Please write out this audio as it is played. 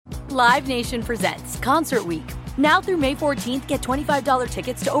Live Nation presents Concert Week. Now through May 14th, get $25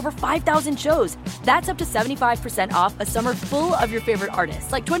 tickets to over 5,000 shows. That's up to 75% off a summer full of your favorite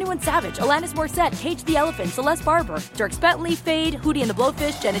artists like 21 Savage, Alanis Morissette, Cage the Elephant, Celeste Barber, Dierks Bentley, Fade, Hootie and the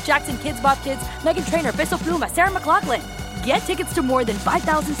Blowfish, Janet Jackson, Kids Bop Kids, Meghan Trainor, Peso Pluma, Sarah McLachlan. Get tickets to more than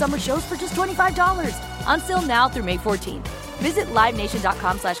 5,000 summer shows for just $25. Until now through May 14th. Visit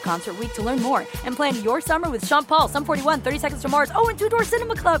LiveNation.com/Concert Week to learn more and plan your summer with Sean Paul, Sum 41, 30 Seconds to Mars, and Two Door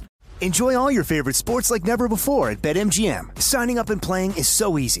Cinema Club. Enjoy all your favorite sports like never before at BetMGM. Signing up and playing is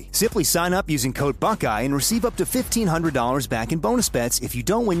so easy. Simply sign up using code Buckeye and receive up to $1,500 back in bonus bets if you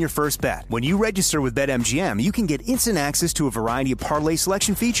don't win your first bet. When you register with BetMGM, you can get instant access to a variety of parlay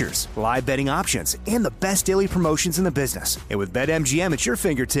selection features, live betting options, and the best daily promotions in the business. And with BetMGM at your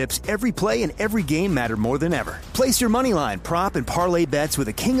fingertips, every play and every game matter more than ever. Place your moneyline, prop, and parlay bets with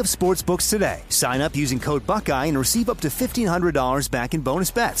the king of sportsbooks today. Sign up using code Buckeye and receive up to $1,500 back in bonus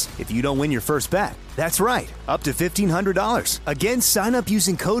bets if you don't win your first bet. That's right, up to $1,500. Again, sign up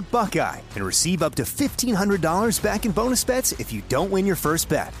using code Buckeye and receive up to $1,500 back in bonus bets if you don't win your first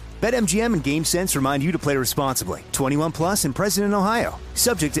bet. BetMGM and GameSense remind you to play responsibly. 21 plus and present in Ohio.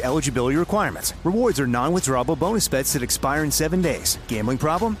 Subject to eligibility requirements. Rewards are non-withdrawable bonus bets that expire in 7 days. Gambling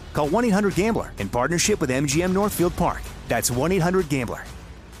problem? Call 1-800-GAMBLER in partnership with MGM Northfield Park. That's 1-800-GAMBLER.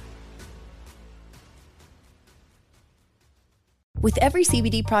 With every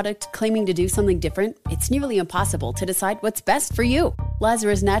CBD product claiming to do something different, it's nearly impossible to decide what's best for you.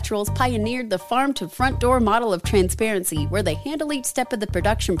 Lazarus Naturals pioneered the farm-to-front-door model of transparency, where they handle each step of the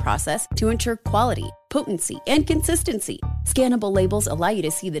production process to ensure quality, potency, and consistency. Scannable labels allow you to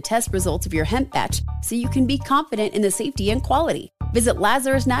see the test results of your hemp batch, so you can be confident in the safety and quality. Visit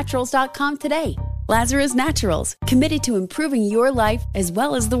LazarusNaturals.com today. Lazarus Naturals, committed to improving your life as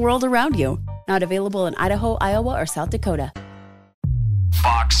well as the world around you. Not available in Idaho, Iowa, or South Dakota.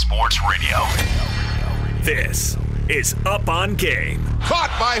 Fox Sports Radio. This is Up on Game.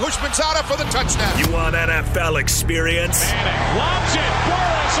 Caught by Hushmanzada for the touchdown. You want NFL experience? Manning lobs it.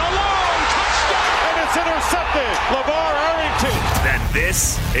 Burris alone. Touchdown. And it's intercepted. LeVar Arrington. Then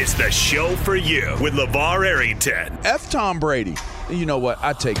this is the show for you with LeVar Arrington. F. Tom Brady. You know what?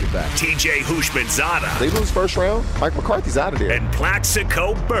 I take it back. TJ Hushmanzada. They lose first round. Mike McCarthy's out of there. And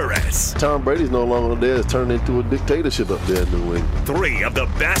Plaxico Burress. Tom Brady's no longer there. It's turned into a dictatorship up there in New England. Three of the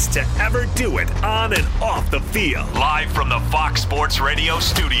best to ever do it on and off the field. Live from the Fox Sports Radio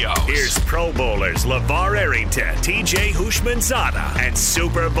studios. Here's Pro Bowlers LeVar Arrington, TJ Hushmanzada, and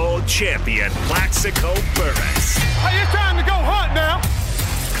Super Bowl champion Plaxico Burress. Hey, it's time to go hunt now.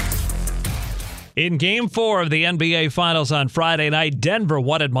 In Game 4 of the NBA Finals on Friday night, Denver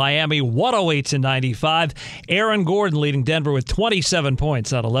won at Miami 108-95. Aaron Gordon leading Denver with 27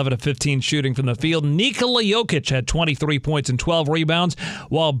 points on 11 of 15 shooting from the field. Nikola Jokic had 23 points and 12 rebounds,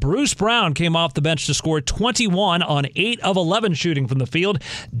 while Bruce Brown came off the bench to score 21 on 8 of 11 shooting from the field.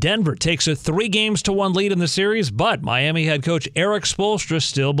 Denver takes a 3-1 lead in the series, but Miami head coach Eric Spoelstra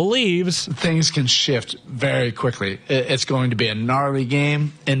still believes things can shift very quickly. It's going to be a gnarly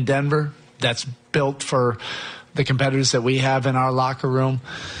game in Denver that's built for the competitors that we have in our locker room.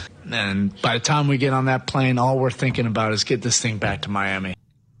 And by the time we get on that plane, all we're thinking about is get this thing back to Miami.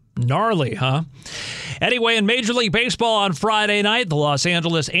 Gnarly, huh? Anyway, in Major League Baseball on Friday night, the Los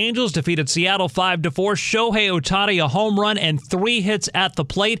Angeles Angels defeated Seattle 5-4. Shohei Ohtani a home run and 3 hits at the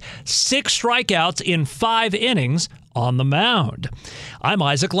plate, 6 strikeouts in 5 innings on the mound. I'm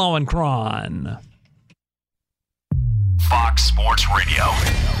Isaac Lowenkron. Fox Sports Radio.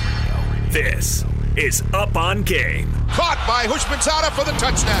 This is Up on Game. Caught by Hushmanzada for the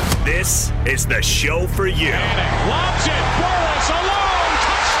touchdown. This is the show for you. Manning lobs it. Burris alone.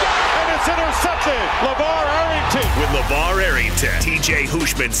 Touchdown. And it's intercepted. LeVar Arrington. With LeVar Arrington, TJ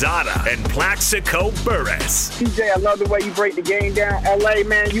Hushmanzada, and Plaxico Burress. TJ, I love the way you break the game down. LA,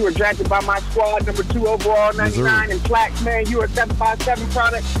 man, you were drafted by my squad, number 2 overall, 99. And Plax, man, you were a 757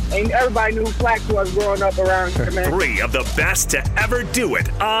 product. And everybody knew who Plax was growing up around here, man. 3 of the best to ever do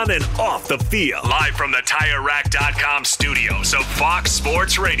it on and off the field. Live from the TireRack.com studios of Fox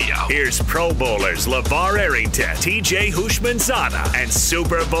Sports Radio. Here's Pro Bowlers LeVar Arrington, TJ Hushmanzada, and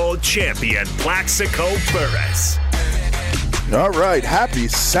Super Bowl champion Plaxico Burress. All right, happy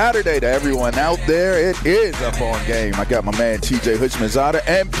Saturday to everyone out there. It is Up on Game. I got my man TJ Hushmanzada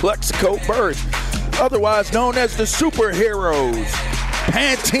and Plaxico Burress, otherwise known as the superheroes,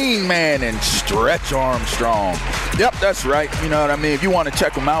 Pantene Man and Stretch Armstrong. Yep, that's right. You know what I mean? If you want to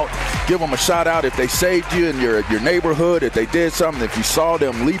check them out, give them a shout out if they saved you in your neighborhood, if they did something, if you saw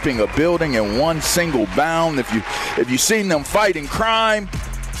them leaping a building in one single bound, if you seen them fighting crime.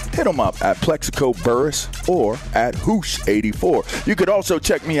 hit them up at Plexico Burris or at Hoosh84. You could also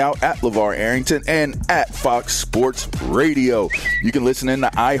check me out at LeVar Arrington and at Fox Sports Radio. You can listen in the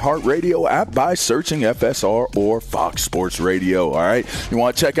iHeartRadio app by searching FSR or Fox Sports Radio. All right. You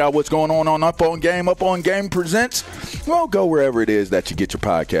want to check out what's going on Up On Game? Up On Game presents? Well, go wherever it is that you get your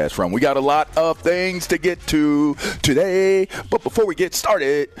podcast from. We got a lot of things to get to today. But before we get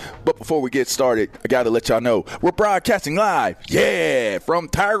started, I got to let y'all know we're broadcasting live, from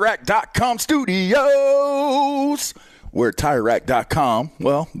TireRack.com studios. We're TireRack.com.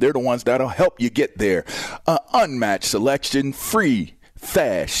 Well, they're the ones that'll help you get there. Unmatched selection, free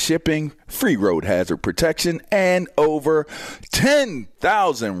fast shipping, free road hazard protection, and over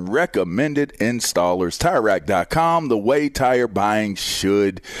 10,000 recommended installers. TireRack.com, the way tire buying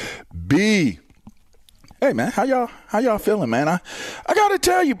should be. Hey, man, how y'all feeling, man? I got to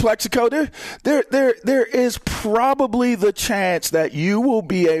tell you, Plexico, there is probably the chance that you will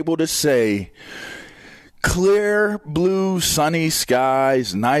be able to say clear, blue, sunny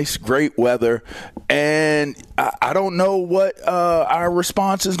skies, nice, great weather, and I don't know what our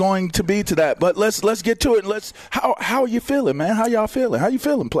response is going to be to that, but let's get to it. How are you feeling, man? How y'all feeling? How you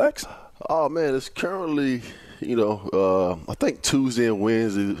feeling, Plex? Oh, man, it's currently – I think Tuesday and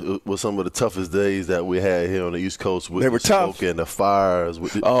Wednesday was some of the toughest days that we had here on the East Coast with they were the smoke tough. and the fires. Coming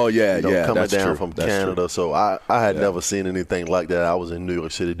that's down true. from That's Canada. True. So I had never seen anything like that. I was in New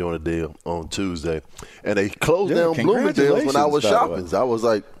York City during the day on Tuesday, and they closed down Bloomingdale's when I was shopping. I was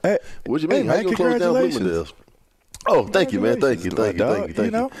like, "What do you mean? How you gonna close down Bloomingdale's?" Oh, thank you, man. Thank you.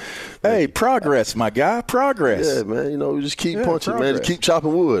 Hey, progress, my guy. Progress. Yeah, man. You just keep punching, man. Just keep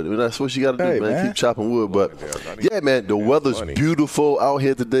chopping wood. That's what you got to do, man. Keep chopping wood. But, yeah, man, the weather's beautiful out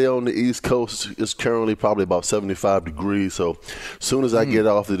here today on the East Coast. It's currently probably about 75 degrees. So as soon as I get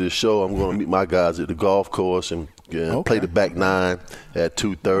off of this show, I'm going to meet my guys at the golf course and play the back nine at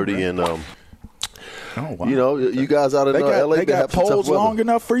 2:30. And, you guys out in L.A. They got poles long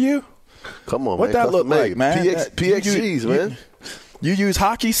enough for you? Come on, what man. That look like, man? PXGs, man. You use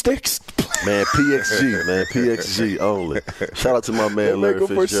hockey sticks? Man, PXG only. Shout out to my man Larry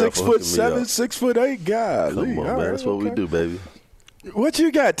Fitzgerald for 6'7", 6'8" guys. Come on, man. That's what we do, baby. What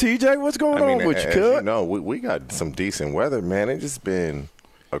you got, TJ? What's going on with you, cuz? We got some decent weather, man. It's just been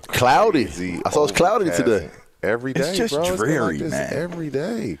cloudy. I saw it's cloudy today. Every day, it's just bro. dreary, it's man. Every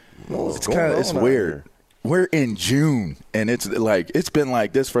day. It's weird. We're in June, and it's been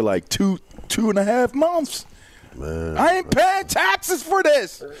like this for like two and a half months. Man, I ain't paying taxes for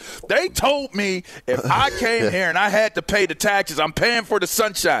this. They told me if I came here and I had to pay the taxes, I'm paying for the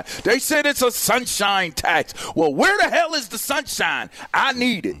sunshine. They said it's a sunshine tax. Well, where the hell is the sunshine? I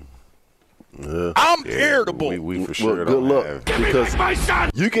need it. Yeah. I'm irritable. We for sure good luck, because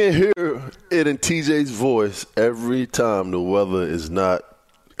you can hear it in TJ's voice every time the weather is not.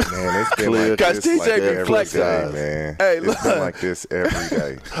 Man, it's been like this TJ every day, man. Hey, it's been like this every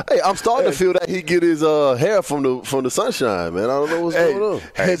day. Hey, I'm starting to feel that he get his hair from the sunshine, man. I don't know what's going on.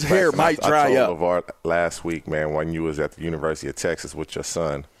 His hair might dry up. I told LeVar last week, man, when you was at the University of Texas with your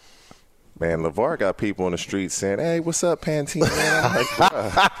son. Man, LeVar got people on the street saying, "Hey, what's up, Pantene?" Man, I'm like,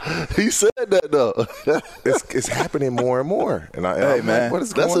 bruh. He said that though. it's happening more and more. And I'm man, like, what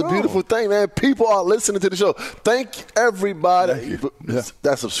is going on? That's a beautiful thing, man. People are listening to the show. Thank everybody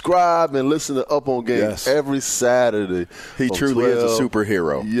that subscribe and listen to Up On Game every Saturday. He truly is a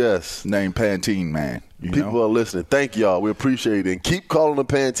superhero. Yes, named Pantene Man. People are listening. Thank y'all. We appreciate it. And keep calling him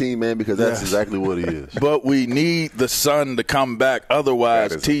Pantene Man, because that's exactly what he is. But we need the sun to come back.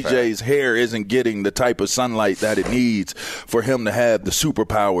 Otherwise, TJ's hair isn't getting the type of sunlight that it needs for him to have the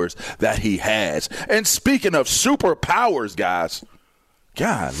superpowers that he has. And speaking of superpowers, guys,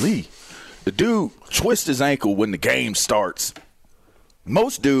 golly, the dude twists his ankle when the game starts.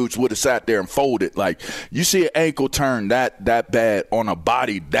 Most dudes would have sat there and folded. Like, you see an ankle turn that bad on a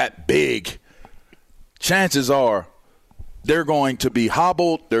body that big, chances are they're going to be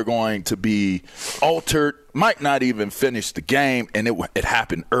hobbled, they're going to be altered, might not even finish the game, and it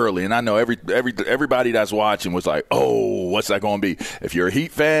happened early. And I know everybody that's watching was like, "Oh, what's that going to be?" If you're a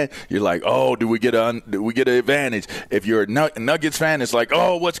Heat fan, you're like, "Oh, do we get an advantage?" If you're a Nuggets fan, it's like,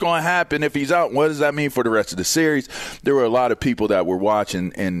 "Oh, what's going to happen if he's out? What does that mean for the rest of the series?" There were a lot of people that were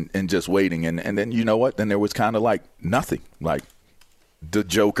watching and just waiting, and then you know what? Then there was kind of like nothing. Like, the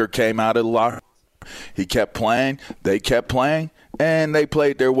Joker came out of the locker. He kept playing, they kept playing, and they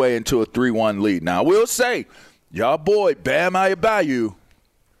played their way into a 3-1 lead. Now, I will say, y'all boy, Bam Adebayo,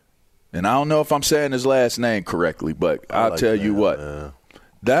 and I don't know if I'm saying his last name correctly, but I'll tell you what,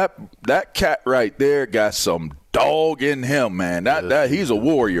 that cat right there got some dog in him, man. That he's a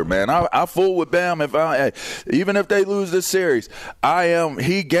warrior, man. I fool with Bam even if they lose this series.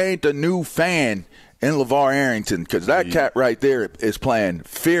 He gained a new fan in LeVar Arrington, because that cat right there is playing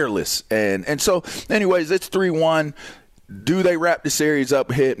fearless. And so, anyways, it's 3-1. Do they wrap the series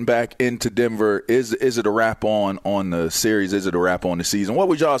up, heading back into Denver? Is it a wrap on the series? Is it a wrap on the season? What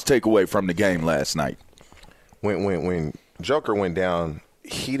was y'all's takeaway from the game last night? When Joker went down,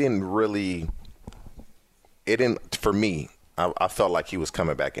 he didn't really – it didn't – for me, I felt like he was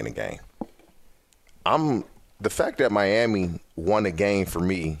coming back in the game. The fact that Miami won the game for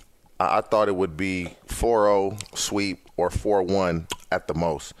me, I thought it would be 4-0 sweep or 4-1 at the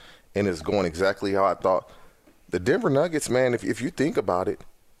most, and it's going exactly how I thought. The Denver Nuggets, man, if you think about it,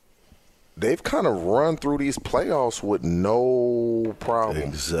 they've kind of run through these playoffs with no problem.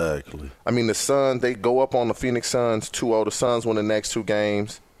 Exactly. I mean, the Suns, they go up on the Phoenix Suns 2-0. The Suns win the next two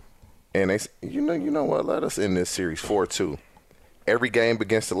games. And they, you know what, let us end this series 4-2. Every game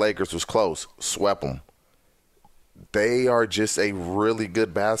against the Lakers was close. Swept them. They are just a really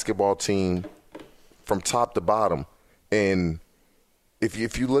good basketball team from top to bottom. And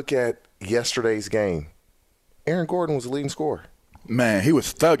if you look at yesterday's game, Aaron Gordon was the leading scorer. Man, he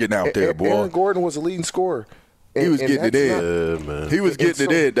was thugging out there, boy. Aaron Gordon was the leading scorer. He was getting it in. Man. He was getting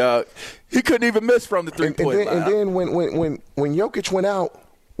it in, dog. He couldn't even miss from the three-point line. And then when Jokic went out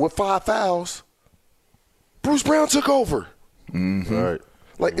with 5 fouls, Bruce Brown took over. Mm-hmm. Right.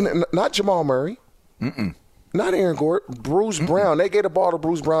 Like, not Jamal Murray. Not Aaron Gordon. Bruce Brown. They gave the ball to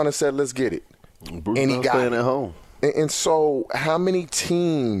Bruce Brown and said, let's get it. Bruce and he Brown's got playing it. at home. And so how many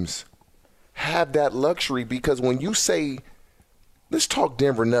teams have that luxury? Because when you say, let's talk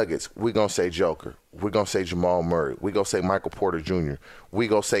Denver Nuggets, we're going to say Joker. We're going to say Jamal Murray. We're going to say Michael Porter Jr. We're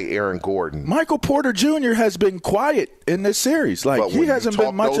going to say Aaron Gordon. Michael Porter Jr. has been quiet in this series. Like, he hasn't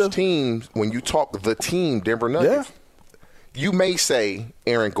been much those of teams. When you talk the team, Denver Nuggets, you may say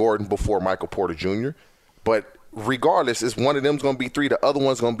Aaron Gordon before Michael Porter Jr., but regardless, it's one of them's going to be 3, the other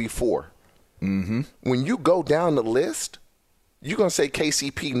one's going to be 4. Mm-hmm. When you go down the list, you're going to say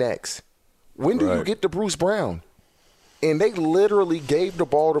KCP next. When do you get to Bruce Brown? And they literally gave the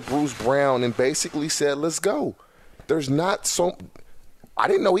ball to Bruce Brown and basically said, let's go. There's not so – I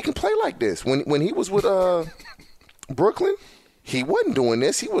didn't know he can play like this. When he was with Brooklyn, he wasn't doing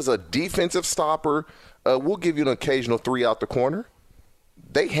this. He was a defensive stopper. We'll give you an occasional 3 out the corner.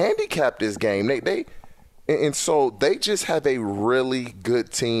 They handicapped this game. And so they just have a really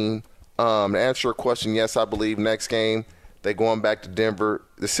good team. To answer your question, yes, I believe next game they're going back to Denver.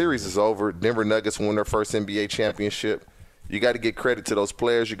 The series is over. Denver Nuggets won their first NBA championship. You got to get credit to those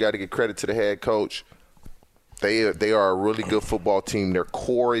players. You got to get credit to the head coach. They are a really good football team. Their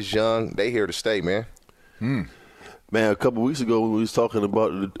core is young. They here to stay, man. Man, a couple weeks ago when we was talking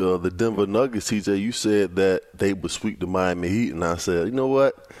about the Denver Nuggets, TJ, you said that they would sweep the Miami Heat, and I said, you know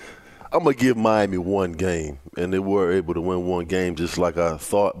what? I'm going to give Miami one game, and they were able to win one game just like I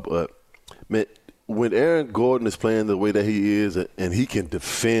thought. But, man, when Aaron Gordon is playing the way that he is and he can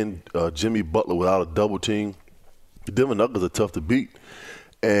defend Jimmy Butler without a double team, the Denver Nuggets are tough to beat.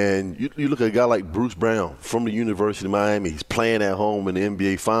 And you look at a guy like Bruce Brown from the University of Miami. He's playing at home in the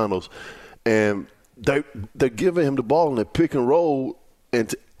NBA Finals, and they're giving him the ball in the pick and roll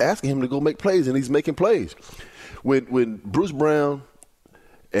and asking him to go make plays, and he's making plays. When Bruce Brown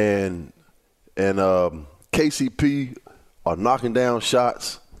and KCP are knocking down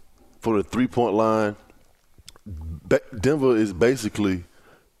shots for the three-point line, Denver is basically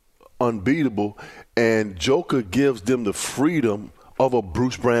unbeatable, and Joker gives them the freedom of a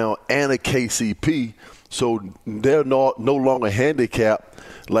Bruce Brown and a KCP, so they're no longer handicapped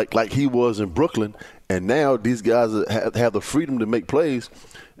like he was in Brooklyn, and now these guys have the freedom to make plays.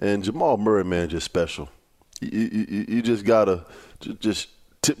 And Jamal Murray, man, just special. You just gotta just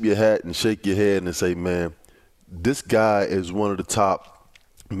tip your hat and shake your head and say, man, this guy is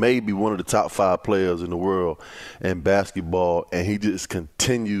maybe one of the top 5 players in the world in basketball, and he just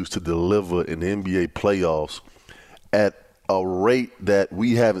continues to deliver in the NBA playoffs at a rate that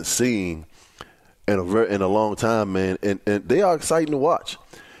we haven't seen in a long time, man. And they are exciting to watch.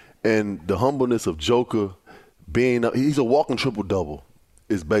 And the humbleness of Joker he's a walking triple-double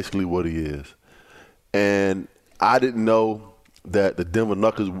is basically what he is. And I didn't know that the Denver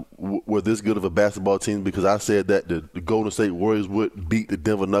Nuggets were this good of a basketball team because I said that the Golden State Warriors would beat the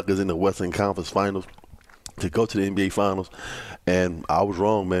Denver Nuggets in the Western Conference Finals to go to the NBA Finals. And I was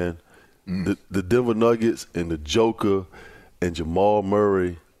wrong, man. The Denver Nuggets and the Joker and Jamal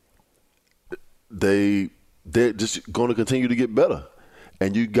Murray, they're just going to continue to get better.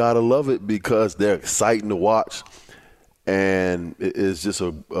 And you got to love it because they're exciting to watch. And it's just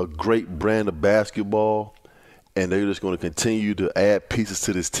a great brand of basketball. and they're just going to continue to add pieces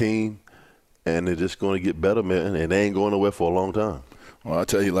to this team, and they're just going to get better, man, and they ain't going nowhere for a long time. Well, I'll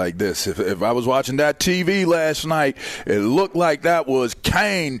tell you like this. If I was watching that TV last night, it looked like that was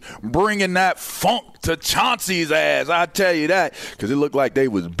Kane bringing that funk to Chauncey's ass. I tell you that, because it looked like they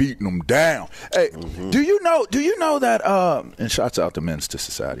was beating them down. Hey, do you know that? And shouts out to Men's to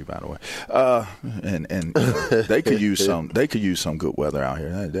Society, by the way. And they could use some. They could use some good weather out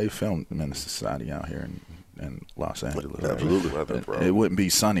here. They filmed Men's to Society out here in Los Angeles. Absolutely. It wouldn't be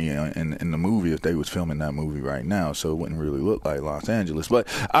sunny in the movie if they was filming that movie right now, so it wouldn't really look like Los Angeles. But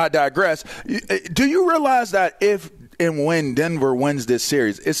I digress. Do you realize that if and when Denver wins this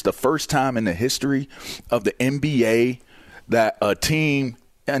series, it's the first time in the history of the NBA that a team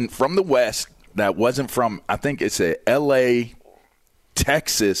and from the West that wasn't from, I think it's L.A.,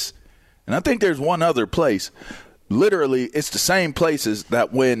 Texas, and I think there's one other place. Literally, it's the same places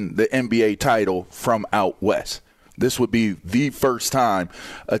that win the NBA title from out west. This would be the first time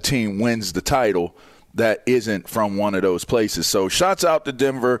a team wins the title that isn't from one of those places. So shouts out to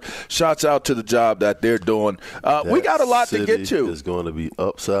Denver. Shouts out to the job that they're doing. We got a lot to get to. It's going to be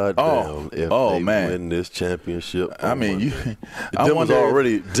upside down if they win this championship. I mean,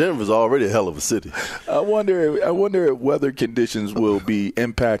 Denver's already a hell of a city. I wonder if weather conditions will be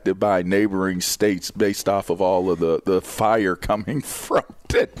impacted by neighboring states based off of all of the fire coming from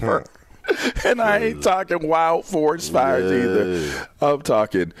Denver. And I ain't talking wild forest fires either. I'm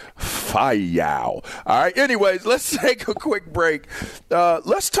talking fire. All right. Anyways, let's take a quick break.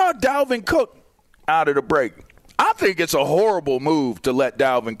 Let's talk Dalvin Cook out of the break. I think it's a horrible move to let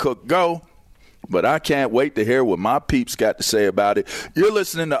Dalvin Cook go, but I can't wait to hear what my peeps got to say about it. You're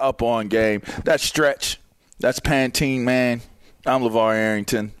listening to Up On Game. That's Stretch. That's Pantene Man. I'm LeVar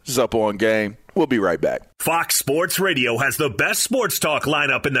Arrington. This is Up On Game. We'll be right back. Fox Sports Radio has the best sports talk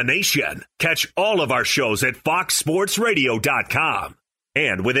lineup in the nation. Catch all of our shows at foxsportsradio.com.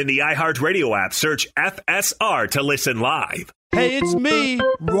 And within the iHeartRadio app, search FSR to listen live. Hey, it's me,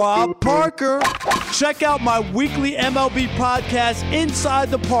 Rob Parker. Check out my weekly MLB podcast,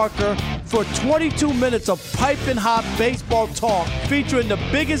 Inside the Parker, for 22 minutes of piping hot baseball talk featuring the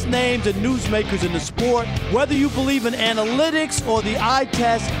biggest names and newsmakers in the sport. Whether you believe in analytics or the eye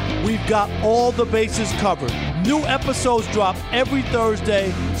test, we've got all the bases covered. New episodes drop every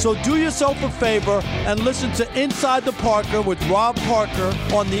Thursday, so do yourself a favor and listen to Inside the Parker with Rob Parker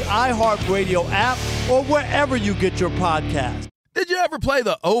on the iHeartRadio app or wherever you get your podcast. Did you ever play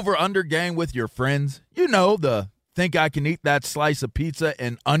the over-under game with your friends? You know, the think I can eat that slice of pizza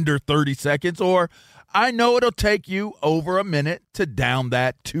in under 30 seconds, or I know it'll take you over a minute to down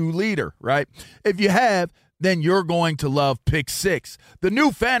that 2-liter, right? If you have, then you're going to love Pick Six, the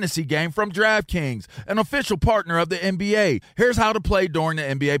new fantasy game from DraftKings, an official partner of the NBA. Here's how to play during the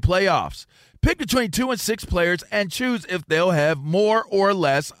NBA playoffs. Pick between 2 and 6 players and choose if they'll have more or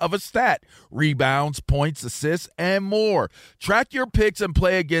less of a stat, rebounds, points, assists, and more. Track your picks and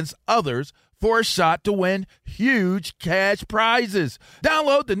play against others for a shot to win huge cash prizes.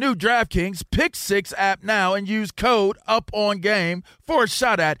 Download the new DraftKings Pick 6 app now and use code UPONGAME for a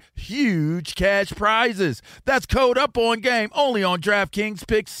shot at huge cash prizes. That's code UPONGAME only on DraftKings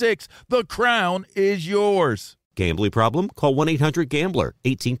Pick 6. The crown is yours. Gambling problem? Call 1-800-GAMBLER.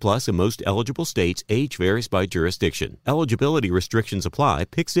 18 plus in most eligible states. Age varies by jurisdiction. Eligibility restrictions apply.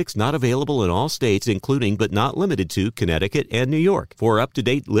 Pick Six not available in all states, including but not limited to Connecticut and New York. For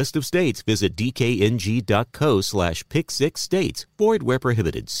up-to-date list of states, visit dkng.co/pick6states. Void where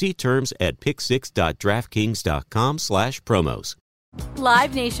prohibited. See terms at pick6.draftkings.com/promos.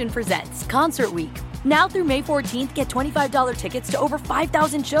 Live Nation presents Concert Week. Now through May 14th, get $25 tickets to over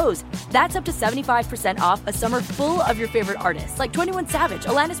 5,000 shows. That's up to 75% off a summer full of your favorite artists like 21 Savage,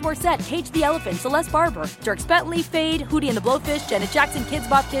 Alanis Morissette, Cage the Elephant, Celeste Barber, Dierks Bentley, Fade, Hootie and the Blowfish, Janet Jackson, Kids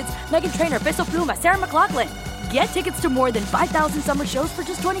Bop Kids, Meghan Trainor, Bissell Pluma, Sarah McLachlan. Get tickets to more than 5,000 summer shows for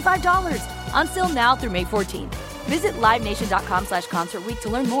just $25. Until now through May 14th. Visit LiveNation.com/Concert Week to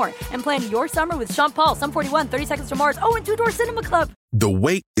learn more and plan your summer with Sean Paul, Sum 41, 30 Seconds to Mars, and Two Door Cinema Club. The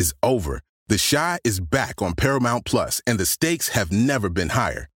wait is over. The Chi is back on Paramount Plus, and the stakes have never been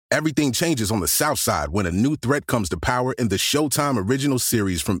higher. Everything changes on the South Side when a new threat comes to power in the Showtime original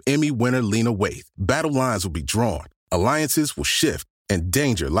series from Emmy winner Lena Waithe. Battle lines will be drawn, alliances will shift, and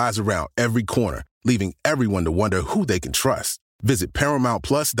danger lies around every corner, leaving everyone to wonder who they can trust. Visit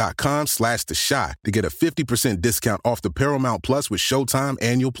ParamountPlus.com/The Chi to get a 50% discount off the Paramount Plus with Showtime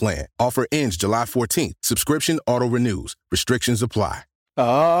annual plan. Offer ends July 14th. Subscription auto-renews. Restrictions apply. Oh,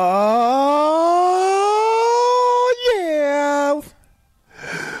 yeah.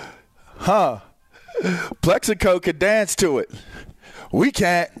 Huh. Plexico could dance to it. We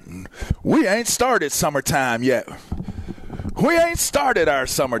ain't started summertime yet. We ain't started our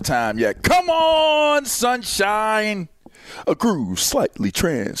summertime yet. Come on, sunshine. A groove slightly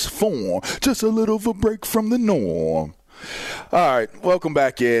transformed. Just a little of a break from the norm. All right, welcome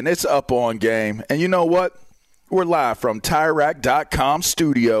back in. It's Up On Game. And you know what? We're live from TireRack.com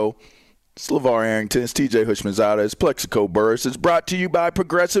studio. It's LeVar Arrington. It's TJ Hushmanzada. It's Plexico Burris. It's brought to you by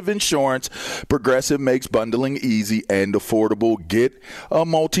Progressive Insurance. Progressive makes bundling easy and affordable. Get a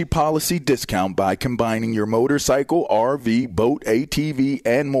multi-policy discount by combining your motorcycle, RV, boat, ATV,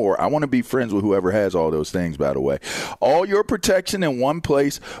 and more. I want to be friends with whoever has all those things, by the way. All your protection in one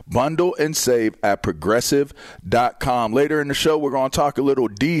place. Bundle and save at Progressive.com. Later in the show, we're going to talk a little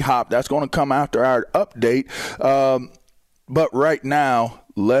D-Hop. That's going to come after our update. But right now,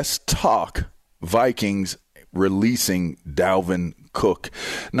 let's talk Vikings releasing Dalvin Cook.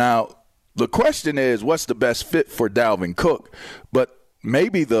 Now, the question is, what's the best fit for Dalvin Cook? But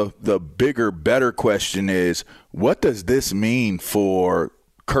maybe the bigger, better question is, what does this mean for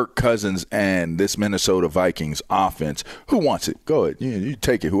Kirk Cousins and this Minnesota Vikings offense? Who wants it? Go ahead. You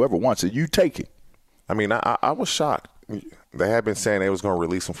take it. Whoever wants it, you take it. I mean, I was shocked. They had been saying they was going to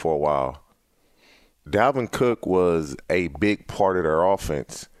release him for a while. Dalvin Cook was a big part of their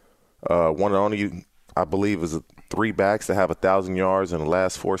offense. One of the only, I believe, is 3 backs to have 1,000 yards in the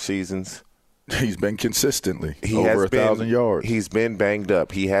last 4 seasons. He's been consistently over 1,000 yards. He's been banged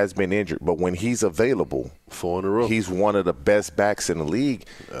up. He has been injured. But when he's available, 4 in a row. He's one of the best backs in the league.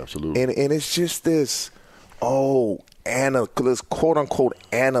 Absolutely. And it's just this, this quote-unquote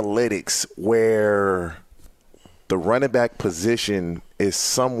analytics where the running back position is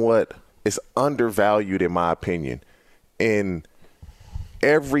somewhat – it's undervalued, in my opinion, in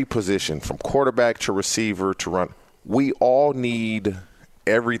every position, from quarterback to receiver to run. We all need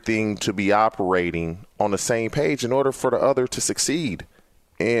everything to be operating on the same page in order for the other to succeed.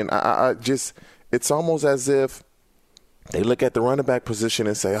 And I just – it's almost as if they look at the running back position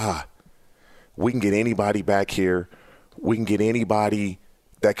and say, we can get anybody back here. We can get anybody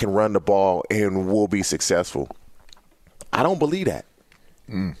that can run the ball and we'll be successful. I don't believe that.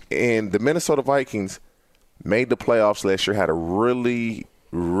 And the Minnesota Vikings made the playoffs last year, had a really,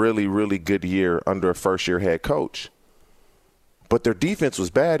 really, really good year under a first-year head coach. But their defense was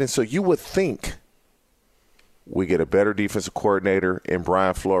bad, and so you would think we get a better defensive coordinator in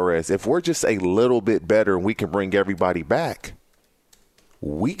Brian Flores. If we're just a little bit better and we can bring everybody back,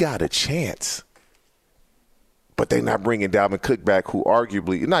 we got a chance. But they're not bringing Dalvin Cook back, who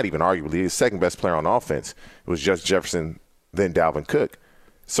arguably, not even arguably, is second-best player on offense. It was just Jefferson, then Dalvin Cook.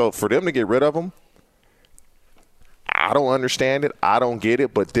 So for them to get rid of him, I don't understand it. I don't get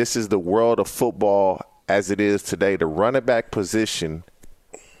it. But this is the world of football as it is today. The running back position,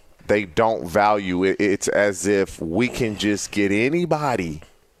 they don't value it. It's as if we can just get anybody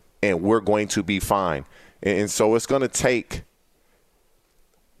and we're going to be fine. And so it's going to take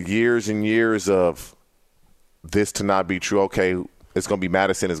years and years of this to not be true. Okay, it's going to be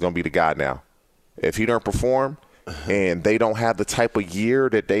Madison is going to be the guy now. If he don't perform – and they don't have the type of year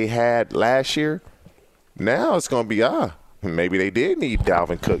that they had last year, now it's going to be, maybe they did need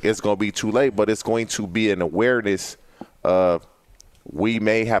Dalvin Cook. It's going to be too late, but it's going to be an awareness of we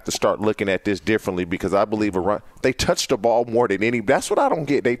may have to start looking at this differently because I believe they touch the ball more than any. That's what I don't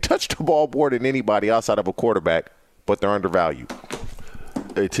get. They touch the ball more than anybody outside of a quarterback, but they're undervalued.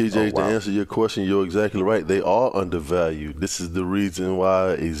 Hey, TJ, to answer your question, you're exactly right. They are undervalued. This is the reason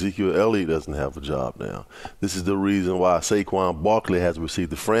why Ezekiel Elliott doesn't have a job now. This is the reason why Saquon Barkley has received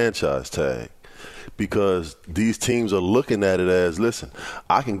the franchise tag. Because these teams are looking at it as, listen,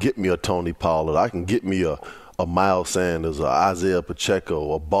 I can get me a Tony Pollard. I can get me a Miles Sanders, or Isaiah Pacheco,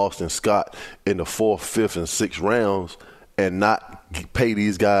 or Boston Scott in the 4th, 5th, and 6th rounds and not pay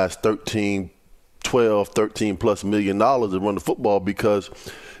these guys $12, $13+ million to run the football because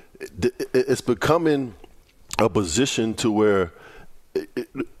it's becoming a position to where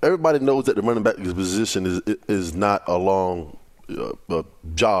everybody knows that the running back position is not a long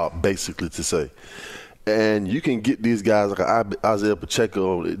job, basically, to say. And you can get these guys like Isaiah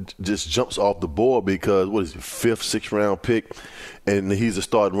Pacheco, it just jumps off the board because, what is he, 5th, 6th round pick, and he's a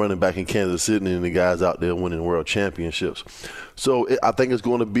starting running back in Kansas City, and the guy's out there winning world championships. So I think it's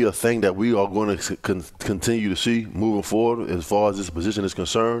going to be a thing that we are going to continue to see moving forward as far as this position is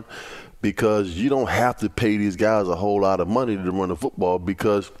concerned, because you don't have to pay these guys a whole lot of money to run the football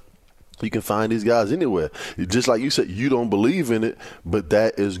because you can find these guys anywhere. Just like you said, you don't believe in it, but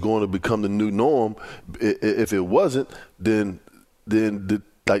that is going to become the new norm. If it wasn't, then the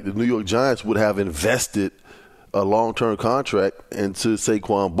New York Giants would have invested a long-term contract into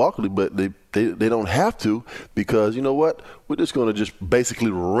Saquon Barkley, but they don't have to, because you know what? We're just going to just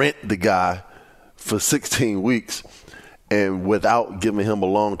basically rent the guy for 16 weeks and without giving him a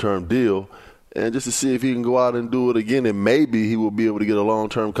long-term deal, and just to see if he can go out and do it again, and maybe he will be able to get a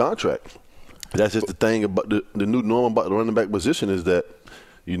long-term contract. That's just the thing about the new norm about the running back position, is that,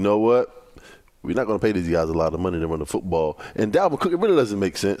 you know what? We're not going to pay these guys a lot of money to run the football. And Dalvin Cook, it really doesn't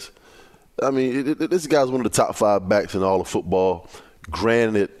make sense. I mean, this guy's one of the top 5 backs in all of football.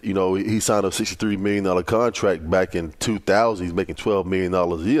 Granted, you know, he signed a $63 million contract back in 2000. He's making $12 million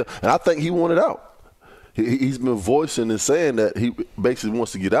a year. And I think he wanted out. He's been voicing and saying that he basically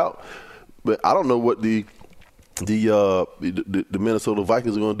wants to get out. But I don't know what the Minnesota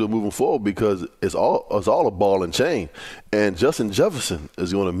Vikings are going to do moving forward, because it's all a ball and chain. And Justin Jefferson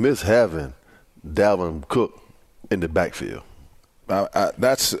is going to miss having Dalvin Cook in the backfield.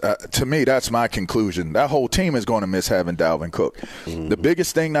 That's to me, that's my conclusion. That whole team is going to miss having Dalvin Cook. Mm-hmm. The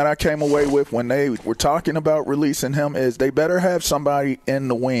biggest thing that I came away with when they were talking about releasing him is they better have somebody in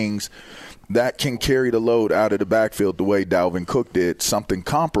the wings that can carry the load out of the backfield the way Dalvin Cook did, something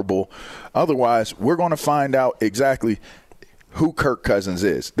comparable. Otherwise, we're going to find out exactly who Kirk Cousins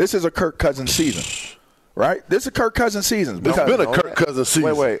is. This is a Kirk Cousins season. Right? This is a Kirk Cousins season. It's been a Kirk Cousins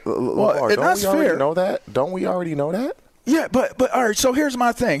season. Wait. Well, and that's fair. Know that? Don't we already know that? Yeah, but all right, so here's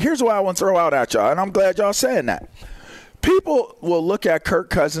my thing. Here's what I want to throw out at y'all, and I'm glad y'all saying that. People will look at Kirk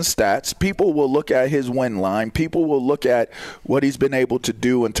Cousins' stats. People will look at his win line. People will look at what he's been able to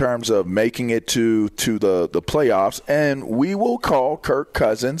do in terms of making it to the playoffs, and we will call Kirk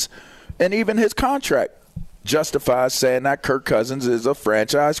Cousins, and even his contract justifies saying that Kirk Cousins is a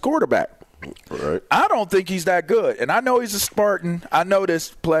franchise quarterback. Right. I don't think he's that good, and I know he's a Spartan. I know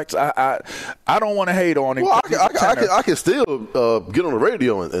this, Plex. I don't want to hate on him. Well, I can still get on the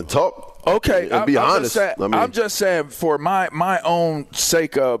radio and talk. Okay, and be honest. I'm just saying, for my own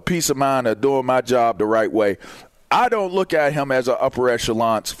sake of peace of mind of doing my job the right way, I don't look at him as an upper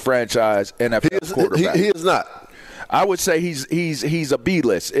echelon franchise NFL quarterback. He is not. I would say he's a B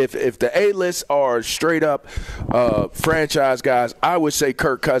list. If the A list are straight up franchise guys, I would say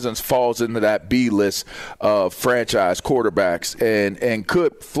Kirk Cousins falls into that B list of franchise quarterbacks and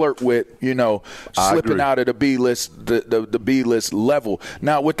could flirt with, slipping out of the B list, the B list level.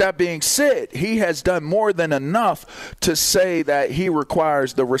 Now, with that being said, he has done more than enough to say that he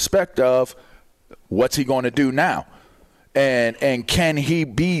requires the respect of what's he going to do now. And can he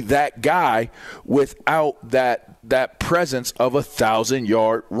be that guy without that presence of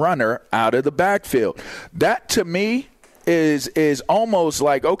 1,000-yard runner out of the backfield? That, to me, is almost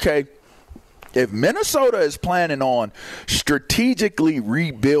like, okay, if Minnesota is planning on strategically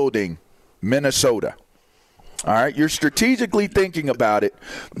rebuilding Minnesota, all right, you're strategically thinking about it,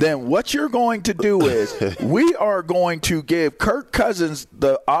 then what you're going to do is we are going to give Kirk Cousins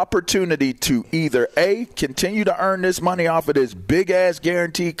the opportunity to either, A, continue to earn this money off of this big-ass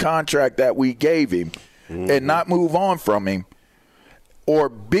guaranteed contract that we gave him and not move on from him, or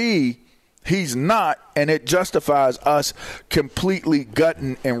B, he's not, and it justifies us completely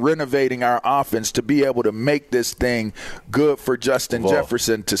gutting and renovating our offense to be able to make this thing good for Justin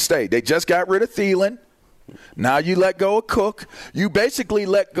Jefferson to stay. They just got rid of Thielen. Now you let go of Cook. You basically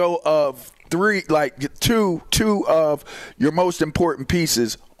let go of two of your most important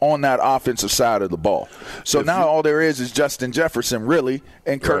pieces on that offensive side of the ball. So now all there is Justin Jefferson, really,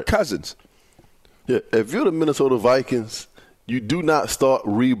 and Kirk Cousins. Yeah, if you're the Minnesota Vikings, you do not start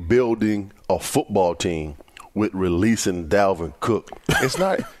rebuilding a football team with releasing Dalvin Cook. It's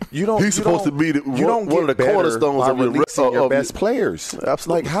not. You don't. He's supposed to be one of the cornerstones of your best players.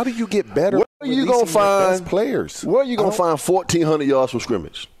 Absolutely. Like, how do you get better? Where are you going to find best players? Where are you going to find 1,400 yards from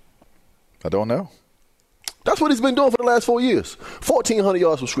scrimmage? I don't know. That's what he's been doing for the last 4 years. 1,400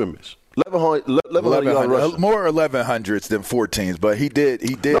 yards from scrimmage. 1,100 yards rushing. More 1,100s than 14s, but he did.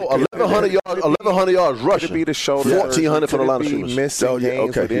 No, 1,100 yards rushing. Could be the shoulder. 1,400 for the line of scrimmage. Missing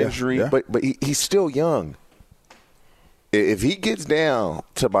games with injury, but he's still young. If he gets down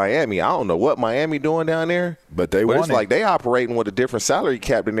to Miami, I don't know what Miami doing down there. But it's like they operating with a different salary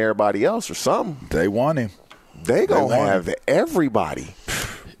cap than everybody else or something. They want him. They gonna have everybody.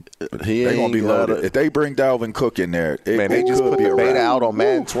 They're gonna be loaded. If they bring Dalvin Cook in there, they just put the beta out on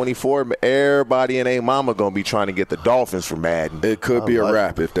Madden 24. Everybody and their mama gonna be trying to get the Dolphins for Madden. It could be a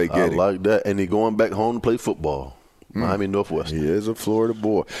wrap if they get it. I like that, and they're going back home to play football. Miami Northwestern. He is a Florida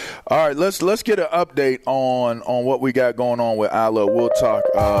boy. All right, let's get an update on what we got going on with Iowa. We'll talk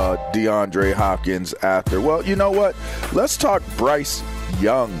DeAndre Hopkins after. Well, you know what? Let's talk Bryce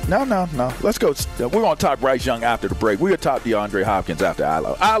Young. No. Let's go. We're going to talk Bryce Young after the break. We're going to talk DeAndre Hopkins after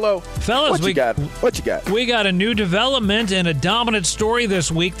Ilo. Ilo, fellas, what you got? We got a new development and a dominant story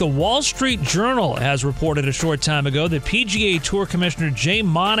this week. The Wall Street Journal has reported a short time ago that PGA Tour Commissioner Jay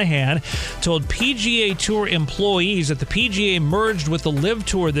Monahan told PGA Tour employees that the PGA merged with the LIV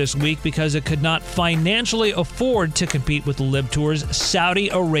Tour this week because it could not financially afford to compete with the LIV Tour's Saudi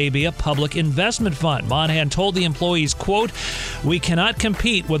Arabia Public Investment Fund. Monahan told the employees, quote, "We cannot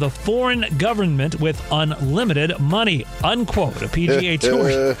compete with a foreign government with unlimited money," unquote. A PGA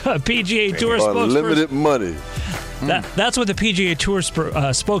Tour spokesperson. Unlimited money. That's what the PGA Tour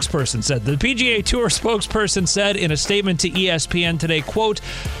spokesperson said. The PGA Tour spokesperson said in a statement to ESPN today, quote,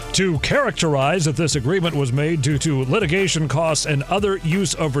 "To characterize that this agreement was made due to litigation costs and other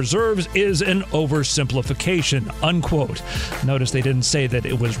use of reserves is an oversimplification," unquote. Notice they didn't say that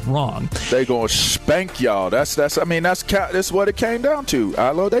it was wrong. They gonna spank y'all. That's what it came down to.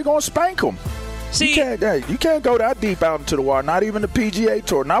 They gonna spank them. See, you can't go that deep out into the water, not even the PGA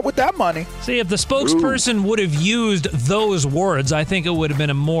Tour, not with that money. See, if the spokesperson would have used those words, I think it would have been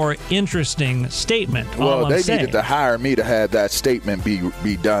a more interesting statement. Well, they needed to hire me to have that statement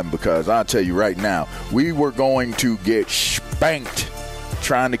be done, because I'll tell you right now, we were going to get spanked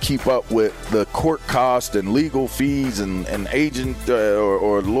trying to keep up with the court cost and legal fees and agent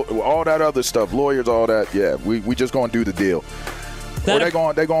or all that other stuff, lawyers, all that. Yeah, we just going to do the deal. Or they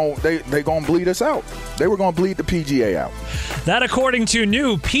going to bleed us out. They were going to bleed the PGA out. That, according to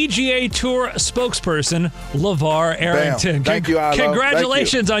new PGA Tour spokesperson LeVar Arrington. Thank you, Ilo.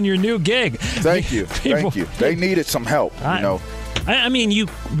 Congratulations on your new gig. Thank you. They needed some help, I mean, you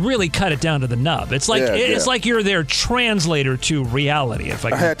really cut it down to the nub. It's like it's like you're their translator to reality.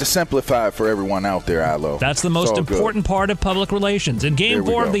 I had to simplify it for everyone out there, Ilo. That's the most important part of public relations. In Game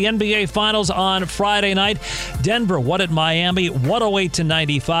 4 of the NBA Finals on Friday night, Denver won at Miami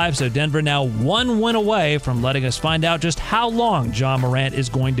 108-95. So Denver now 1 win away from letting us find out just how long John Morant is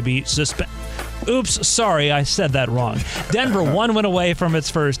going to be suspended. Oops, sorry, I said that wrong. Denver 1 win away from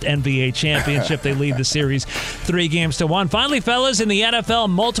its first NBA championship. They lead the series 3-1. Finally, fellas, in the NFL,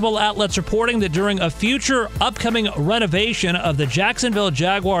 multiple outlets reporting that during a future upcoming renovation of the Jacksonville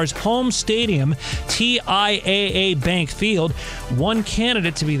Jaguars' home stadium, TIAA Bank Field, one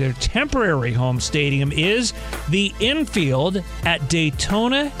candidate to be their temporary home stadium is the infield at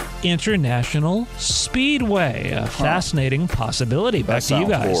Daytona International Speedway. A fascinating possibility. Back to you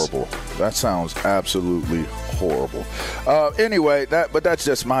guys. Horrible. That sounds absolutely horrible. Anyway, but that's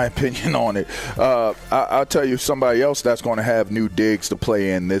just my opinion on it. I'll tell you, somebody else that's going to have new digs to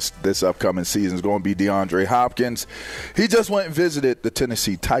play in this upcoming season is going to be DeAndre Hopkins. He just went and visited the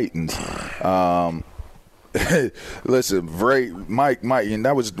Tennessee Titans. Listen, Mike, and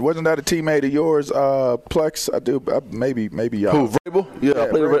wasn't that a teammate of yours, Plex? Maybe y'all. Who, Vrabel? Yeah,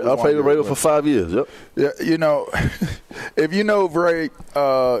 I played with Vrabel for 5 years. Yep. Yeah, if you know Vray,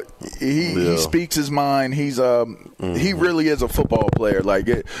 he speaks his mind. He's he really is a football player. Like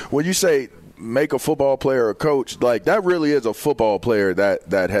when you say make a football player a coach, like that really is a football player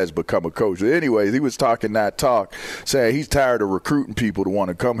that has become a coach. Anyways, he was talking that talk, saying he's tired of recruiting people to want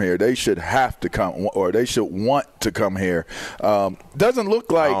to come here. They should have to come, or they should want to come here. Doesn't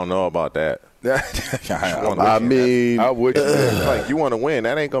look like. I don't know about that. I mean, I would like you want to win.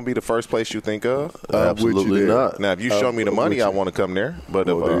 That ain't gonna be the first place you think of. Absolutely not. Now, if you show me the money, I want to come there. But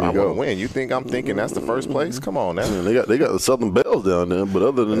if I want to win, you think I'm thinking that's the first place? Come on, now. They got the Southern Bells down there. But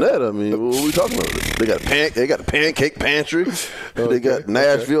other than that, I mean, what are we talking about? They got the pancake pantry. They got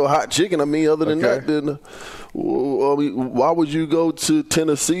Nashville hot chicken. I mean, other than that, then why would you go to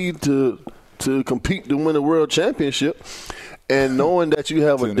Tennessee to compete to win a world championship? And knowing that you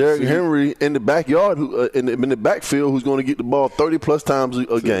have a Derrick Henry in the backyard, in the backfield, who's going to get the ball 30-plus times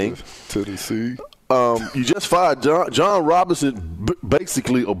a game. Tennessee. You just fired John Robinson.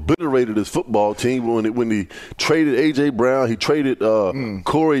 Basically obliterated his football team when he traded A.J. Brown. He traded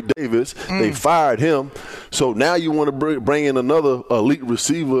Corey Davis. They fired him. So now you want to bring in another elite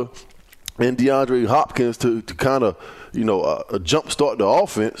receiver and DeAndre Hopkins to kind of jumpstart the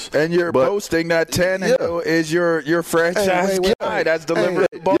offense. And you're boasting that Tannehill is your franchise guy that's delivering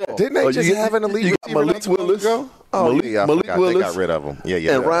the ball. Yeah. Didn't they just have an elite receiver Malik Willis? Malik Willis. They got rid of him.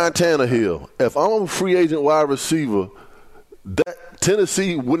 And Ryan Tannehill. If I'm a free agent wide receiver, that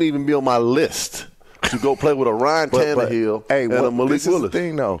Tennessee wouldn't even be on my list to go play with a Ryan Tannehill and a Malik Willis. This is the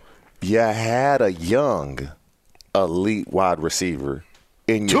thing, though. You had a young, elite wide receiver,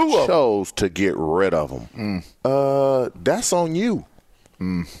 and you chose to get rid of him. That's on you.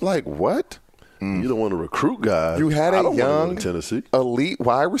 Like, what? You don't want to recruit guys. You had a young, Tennessee elite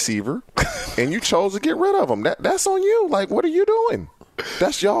wide receiver, and you chose to get rid of him. That's on you. Like, what are you doing?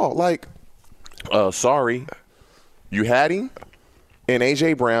 That's y'all. Like, sorry, you had him and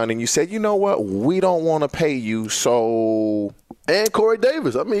A.J. Brown, and you said, you know what, we don't want to pay you, so. And Corey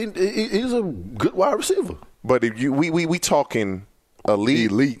Davis. I mean, he's a good wide receiver. But if we talking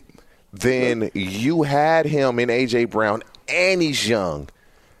elite, then you had him in A.J. Brown, and he's young.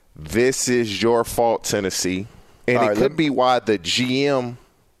 This is your fault, Tennessee. And it could be why the GM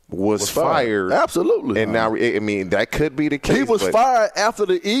was fired. Absolutely. And now, I mean, that could be the case. He was fired after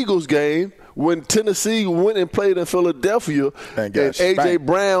the Eagles game when Tennessee went and played in Philadelphia, and A.J.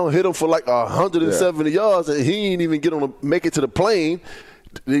 Brown hit him for like 170 yards, and he didn't even make it to the plane.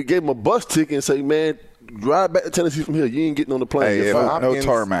 They gave him a bus ticket and say, man, drive back to Tennessee from here. You ain't getting on the plane. Hey, no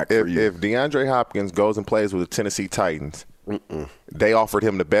tarmac for you. If DeAndre Hopkins goes and plays with the Tennessee Titans, they offered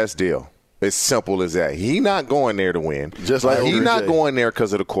him the best deal. It's simple as that. He not going there to win. Just like he not going there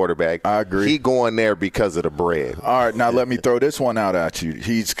because of the quarterback. I agree. He going there because of the bread. All right, now let me throw this one out at you.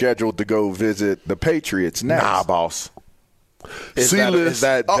 He's scheduled to go visit the Patriots next. Nah, boss. Is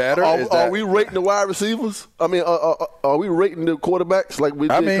that better? Are we rating the wide receivers? I mean, are we rating the quarterbacks like we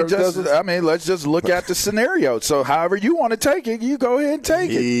did? Let's just look at the scenario. So however you want to take it, you go ahead and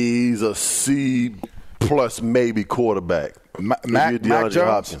take it. He's a C+ maybe quarterback. Mac Jones?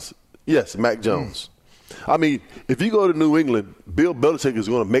 Hopkins. Yes, Mac Jones. I mean, if you go to New England, Bill Belichick is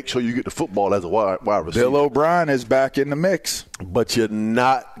going to make sure you get the football as a wide receiver. Bill O'Brien is back in the mix. But you're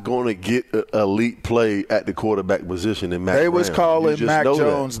not going to get elite play at the quarterback position in Mac Brown. They was calling Mac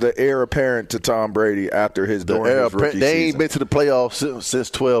Jones the heir apparent to Tom Brady after his rookie season. They ain't been to the playoffs since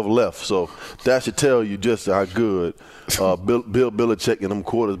 12 left. So that should tell you just how good Bill Belichick and them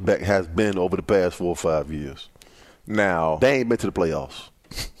quarterback has been over the past 4 or 5 years. Now they ain't been to the playoffs.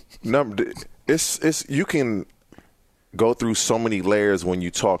 It's you can go through so many layers when you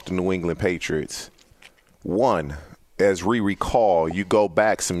talk to New England Patriots. One, as we recall, you go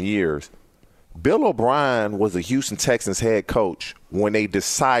back some years, Bill O'Brien was the Houston Texans head coach when they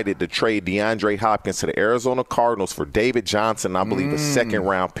decided to trade DeAndre Hopkins to the Arizona Cardinals for David Johnson, I believe, a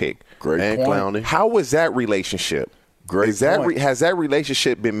second-round pick. Great point. Clowney. How was that relationship? Has that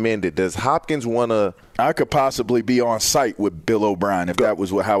relationship been mended? Does Hopkins want to – I could possibly be on site with Bill O'Brien if that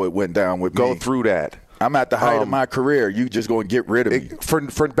was how it went down with me. Go through that. I'm at the height of my career. You just going to get rid of me.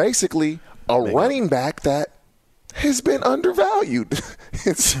 For basically a running back that has been undervalued.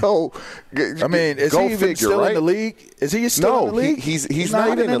 And so, I mean, is he even still in the league? Is he still in the league? He's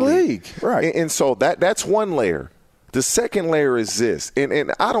not in the league. Right. And so that's one layer. The second layer is this,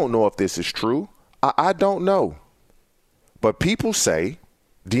 and I don't know if this is true. I don't know. But people say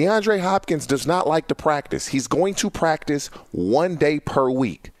DeAndre Hopkins does not like to practice. He's going to practice 1 day per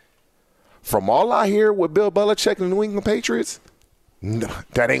week. From all I hear with Bill Belichick and the New England Patriots, no,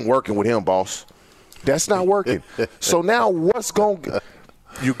 that ain't working with him, boss. That's not working. So now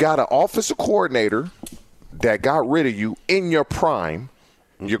you got an offensive coordinator that got rid of you in your prime.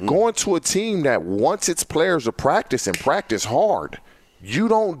 You're going to a team that wants its players to practice and practice hard. You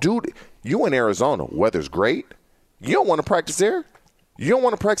don't do – you in Arizona, weather's great. You don't want to practice there. You don't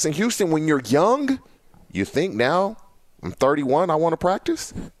want to practice in Houston when you're young. You think now, I'm 31, I want to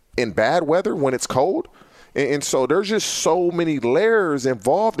practice in bad weather when it's cold. And so there's just so many layers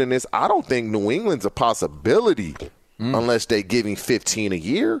involved in this. I don't think New England's a possibility unless they give me 15 a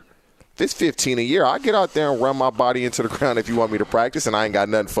year. If it's 15 a year, I get out there and run my body into the ground if you want me to practice, and I ain't got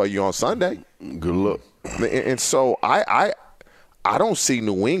nothing for you on Sunday. Good luck. And so I don't see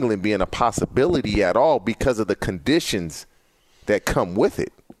New England being a possibility at all because of the conditions that come with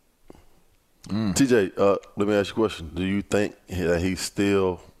it. TJ, let me ask you a question. Do you think that he's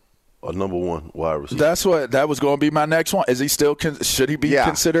still a number one wide receiver? That was going to be my next one. Is he still should he be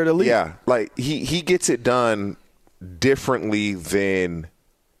considered elite? Yeah, like he gets it done differently than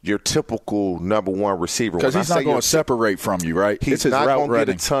your typical number one receiver. Because he's not going to separate from you, right? He's not going to get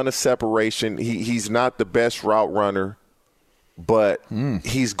a ton of separation. He's not the best route runner. But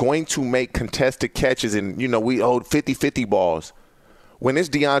he's going to make contested catches, and, we hold 50-50 balls. When it's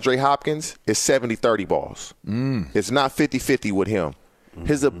DeAndre Hopkins, it's 70-30 balls. It's not 50-50 with him.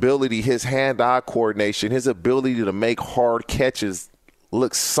 His ability, his hand-eye coordination, his ability to make hard catches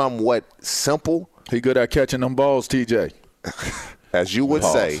looks somewhat simple. He good at catching them balls, TJ. As you would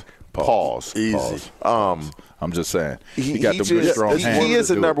say, pause. Easy. I'm just saying. He got the good, strong hands. He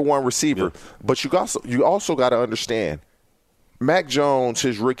is a number one receiver. Yeah. But you also got to understand, Mac Jones,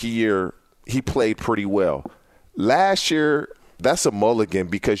 his rookie year, he played pretty well. Last year, that's a mulligan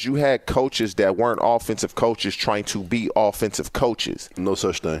because you had coaches that weren't offensive coaches trying to be offensive coaches. No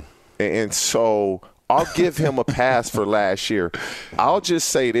such thing. And so I'll give him a pass for last year. I'll just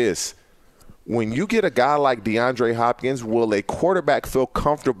say this. when you get a guy like DeAndre Hopkins, will a quarterback feel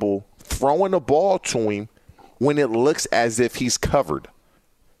comfortable throwing the ball to him when it looks as if he's covered?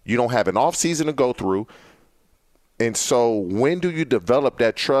 You don't have an offseason to go through. And so when do you develop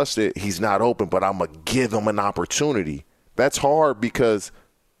that trust that he's not open, but I'm going to give him an opportunity? That's hard because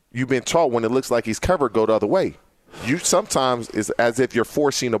you've been taught when it looks like he's covered, go the other way. You sometimes it's as if you're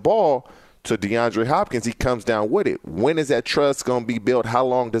forcing the ball to DeAndre Hopkins. He comes down with it. When is that trust going to be built? How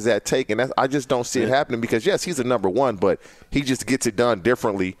long does that take? And I just don't see it happening because, yes, he's a number one, but he just gets it done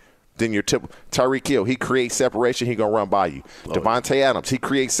differently than your typical. Tyreek Hill, he creates separation, he going to run by you. Devontae Adams, he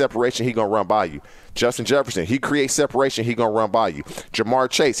creates separation, he going to run by you. Justin Jefferson, he creates separation, he going to run by you. Jamar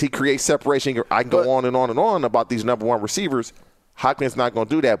Chase, he creates separation. I can go on and on and on about these number one receivers. Hopkins not going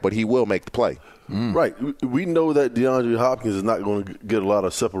to do that, but he will make the play. Right. We know that DeAndre Hopkins is not going to get a lot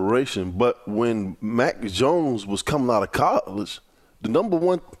of separation, but when Mac Jones was coming out of college, the number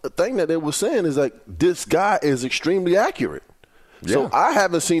one thing that they were saying is like, this guy is extremely accurate. Yeah. So I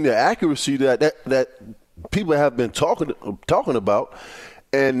haven't seen the accuracy that people have been talking about,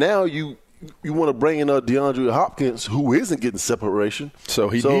 and now you want to bring in DeAndre Hopkins, who isn't getting separation. So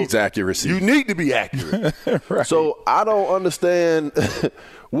he needs accuracy. You need to be accurate. Right. So I don't understand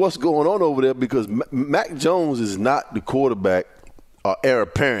what's going on over there because Mac Jones is not the quarterback or heir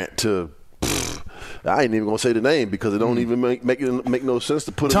apparent to I ain't even going to say the name because it don't even make no sense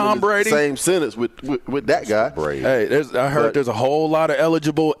to put him in the same sentence with that guy. Brady. Hey, I heard there's a whole lot of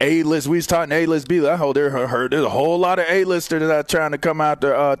eligible A-list. We was talking A-list B. I heard there's a whole lot of A-listers that are trying to come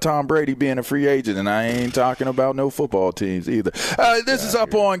after Tom Brady being a free agent, and I ain't talking about no football teams either. This is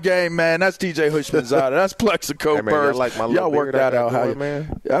Up On Game, man. That's TJ Hushmanzada. That's Plexico Burst. Like y'all work that out. How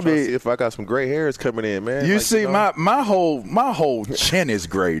man? I mean, see if I got some gray hairs coming in, man. You see, my whole chin is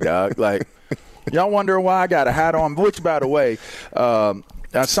gray, dog. Like. Y'all wondering why I got a hat on, which, by the way,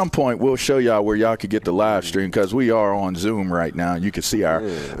 at some point we'll show y'all where y'all could get the live stream because we are on Zoom right now. You can see our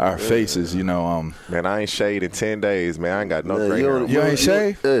faces, you know. Man, I ain't shaved in 10 days, man. I ain't got no gray hair. You ain't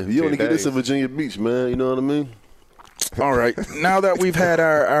shaved? You only get this in Virginia Beach, man. You know what I mean? All right. Now that we've had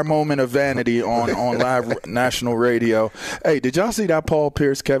our moment of vanity on live national radio, hey, did y'all see that Paul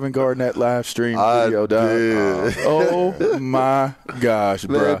Pierce, Kevin Garnett live stream video? Did. Oh my gosh,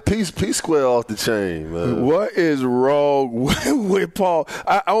 bro! Peace square off the chain, man. What is wrong with Paul?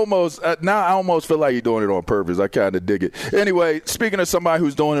 I almost feel like you're doing it on purpose. I kind of dig it. Anyway, speaking of somebody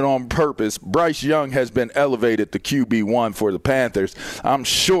who's doing it on purpose, Bryce Young has been elevated to QB1 for the Panthers. I'm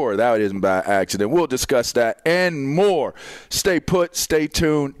sure that isn't by accident. We'll discuss that and more. Stay put, stay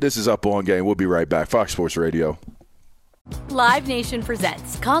tuned. This is Up On Game. We'll be right back. Fox Sports Radio. Live Nation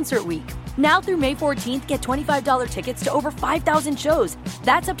presents Concert Week. Now through May 14th, get $25 tickets to over 5,000 shows.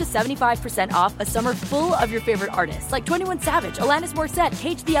 That's up to 75% off a summer full of your favorite artists like 21 Savage, Alanis Morissette,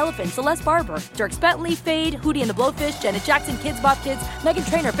 Cage the Elephant, Celeste Barber, Dierks Bentley, Fade, Hootie and the Blowfish, Janet Jackson, Kids Bop Kids, Meghan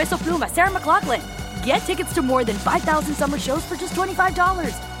Trainor, Peso Pluma, Sarah McLachlan. Get tickets to more than 5,000 summer shows for just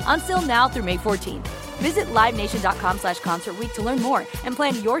 $25. Until now through May 14th. Visit LiveNation.com/Concert Week to learn more and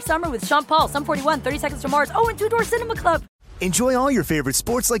plan your summer with Sean Paul, Sum 41, 30 Seconds to Mars, and Two Door Cinema Club. Enjoy all your favorite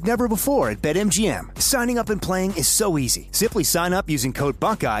sports like never before at BetMGM. Signing up and playing is so easy. Simply sign up using code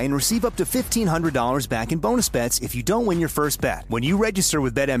Buckeye and receive up to $1,500 back in bonus bets if you don't win your first bet. When you register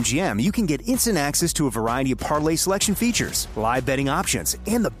with BetMGM, you can get instant access to a variety of parlay selection features, live betting options,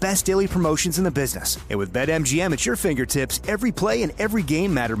 and the best daily promotions in the business. And with BetMGM at your fingertips, every play and every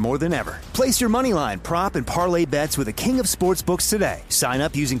game matter more than ever. Place your moneyline, prop, and parlay bets with the king of sportsbooks today. Sign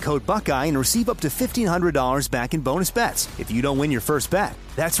up using code Buckeye and receive up to $1,500 back in bonus bets if you don't win your first bet.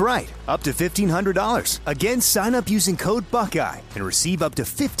 That's right, up to $1,500. Again, sign up using code Buckeye and receive up to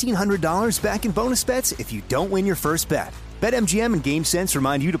 $1,500 back in bonus bets if you don't win your first bet. BetMGM and GameSense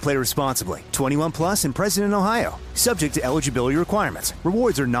remind you to play responsibly. 21 plus and present in Ohio. Subject to eligibility requirements.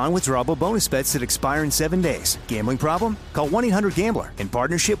 Rewards are non-withdrawable bonus bets that expire in 7 days. Gambling problem? Call 1-800-GAMBLER in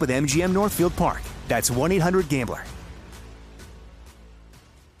partnership with MGM Northfield Park. That's 1-800-GAMBLER.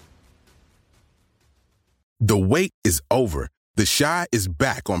 The wait is over. The Chi is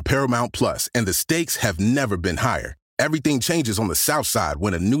back on Paramount Plus, and the stakes have never been higher. Everything changes on the South Side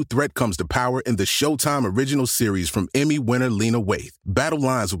when a new threat comes to power in the Showtime original series from Emmy winner Lena Waithe. Battle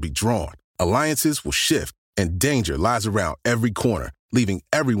lines will be drawn, alliances will shift, and danger lies around every corner, leaving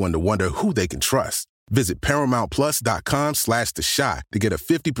everyone to wonder who they can trust. Visit ParamountPlus.com/The Chi to get a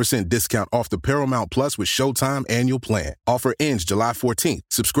 50% discount off the Paramount Plus with Showtime annual plan. Offer ends July 14th.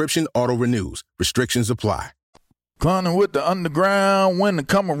 Subscription auto-renews. Restrictions apply. Climbing with the underground when they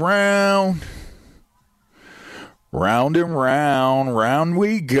come around. Round and round, round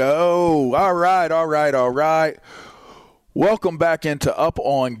we go. All right. Welcome back into Up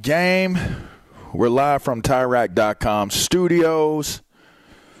On Game. We're live from TireRack.com studios.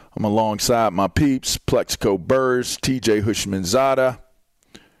 I'm alongside my peeps, Plexico Burrs, TJ Hushmanzada.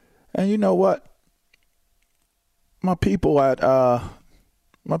 And you know what? My people at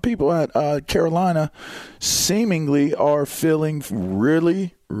Carolina seemingly are feeling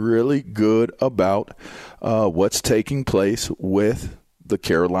really, really good about what's taking place with the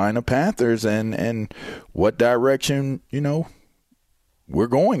Carolina Panthers and what direction, we're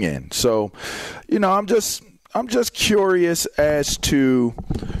going in. So, I'm just curious as to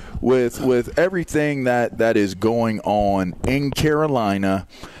with everything that is going on in Carolina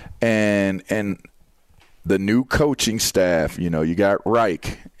and the new coaching staff. You got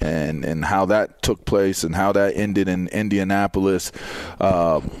Reich and how that took place and how that ended in Indianapolis.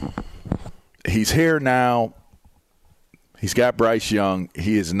 He's here now. He's got Bryce Young.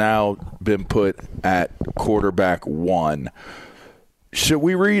 He has now been put at quarterback 1. Should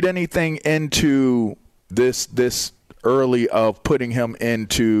we read anything into this early of putting him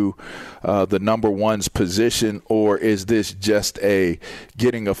into the number 1's position, or is this just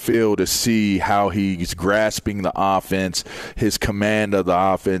getting a feel to see how he's grasping the offense, his command of the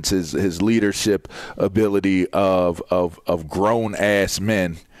offense, his leadership ability of grown-ass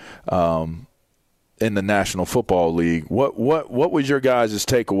men in the National Football League? What was your guys'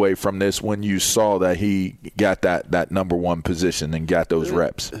 takeaway from this when you saw that he got that number 1 position and got those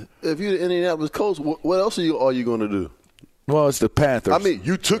reps? If you're the Indianapolis coach, what else are you going to do? Well, it's the Panthers. I mean,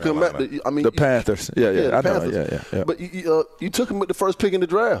 you took him at the Panthers. Yeah, the I Panthers. know. Yeah. But you took him with the first pick in the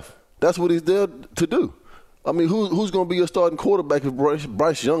draft. That's what he's there to do. I mean, who's going to be your starting quarterback if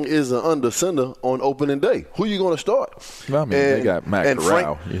Bryce Young is an under center on opening day? Who are you going to start? Well, I mean, they got Matt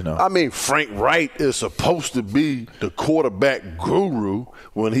Corral, I mean, Frank Wright is supposed to be the quarterback guru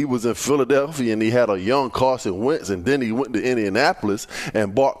when he was in Philadelphia and he had a young Carson Wentz, and then he went to Indianapolis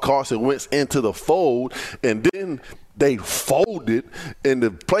and brought Carson Wentz into the fold, and then they folded in the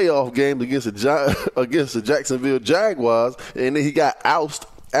playoff game against the Jacksonville Jaguars, and then he got ousted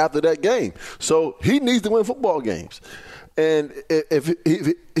after that game. So he needs to win football games. And if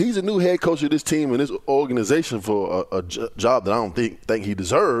he's a new head coach of this team and this organization for a job that I don't think he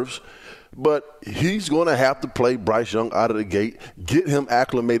deserves, but he's going to have to play Bryce Young out of the gate, get him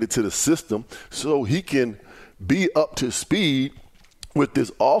acclimated to the system so he can be up to speed with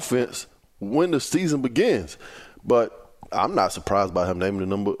this offense when the season begins. But I'm not surprised by him naming him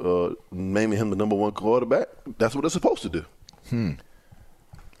the number 1 quarterback. That's what they're supposed to do.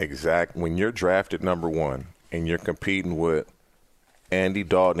 Exact. When you're drafted number 1 and you're competing with Andy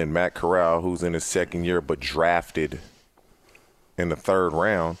Dalton and Matt Corral, who's in his second year but drafted in the 3rd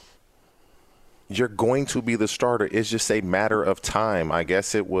round, you're going to be the starter. It's just a matter of time. I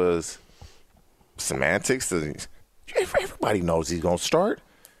guess it was semantics. Everybody knows he's going to start.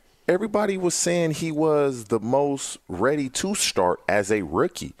 Everybody was saying he was the most ready to start as a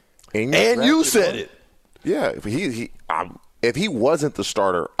rookie. And you said it. Yeah. If he wasn't the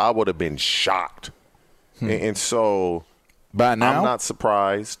starter, I would have been shocked. And so by now, I'm not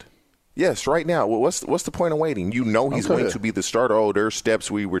surprised. Yes, right now. What's the point of waiting? He's going to be the starter. Oh, there's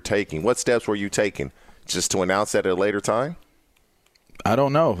steps we were taking. What steps were you taking? Just to announce that at a later time? I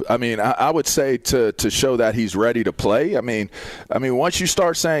don't know. I mean, I would say to show that he's ready to play. I mean, once you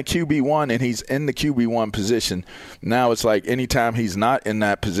start saying QB1 and he's in the QB1 position, now it's like anytime he's not in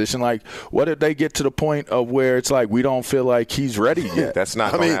that position, like what if they get to the point of where it's like we don't feel like he's ready yet? That's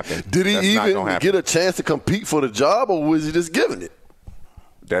not going to happen. Did he even get a chance to compete for the job, or was he just giving it?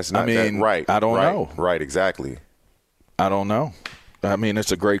 That's not right. I don't know. Right, exactly. I don't know. I mean,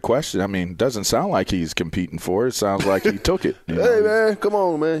 it's a great question. I mean, it doesn't sound like he's competing for it. It sounds like he took it. Hey, man, come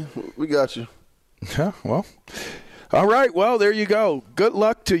on, man. We got you. Yeah, well, all right. Well, there you go. Good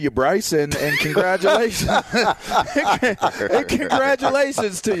luck to you, Bryce, and congratulations. And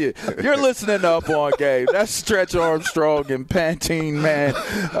congratulations to you. You're listening to Up On Game. That's Stretch Armstrong and Pantene, man.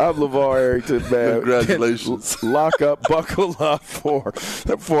 I'm LeVar Arrington, man. Congratulations. Lock up, buckle up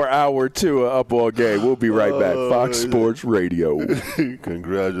for hour 2 of Up On Game. We'll be right back. Fox Sports Radio.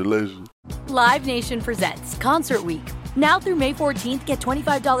 Congratulations. Live Nation presents Concert Week. Now through May 14th, get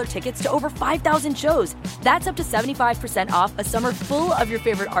 $25 tickets to over 5,000 shows. That's up to 75% off a summer full of your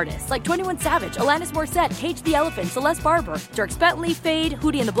favorite artists like 21 Savage, Alanis Morissette, Cage the Elephant, Celeste Barber, Dierks Bentley, Fade,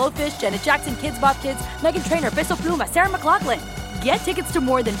 Hootie and the Blowfish, Janet Jackson, Kidz Bop Kids, Meghan Trainor, Bissell Pluma, Sarah McLachlan. Get tickets to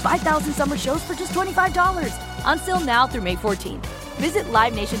more than 5,000 summer shows for just $25. Until now through May 14th. Visit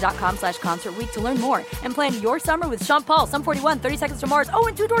LiveNation.com/Concert Week to learn more and plan your summer with Sean Paul, Sum 41, 30 Seconds to Mars,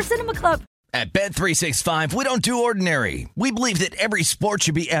 and Two Door Cinema Club. At Bet365, we don't do ordinary. We believe that every sport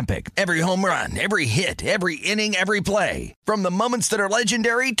should be epic. Every home run, every hit, every inning, every play. From the moments that are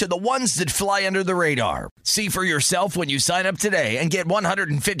legendary to the ones that fly under the radar. See for yourself when you sign up today and get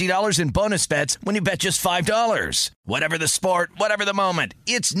 $150 in bonus bets when you bet just $5. Whatever the sport, whatever the moment,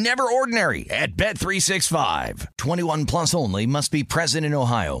 it's never ordinary at Bet365. 21 plus only. Must be present in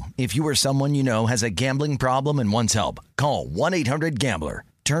Ohio. If you or someone you know has a gambling problem and wants help, call 1-800-GAMBLER.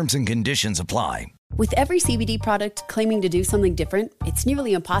 Terms and conditions apply. With every CBD product claiming to do something different, it's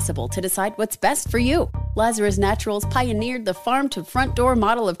nearly impossible to decide what's best for you. Lazarus Naturals pioneered the farm-to-front-door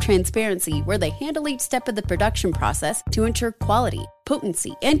model of transparency, where they handle each step of the production process to ensure quality,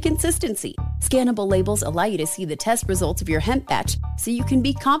 potency, and consistency. Scannable labels allow you to see the test results of your hemp batch, so you can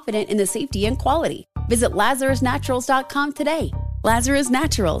be confident in the safety and quality. Visit LazarusNaturals.com today. Lazarus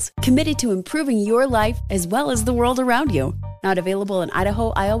Naturals, committed to improving your life as well as the world around you. Not available in Idaho,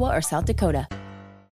 Iowa, or South Dakota.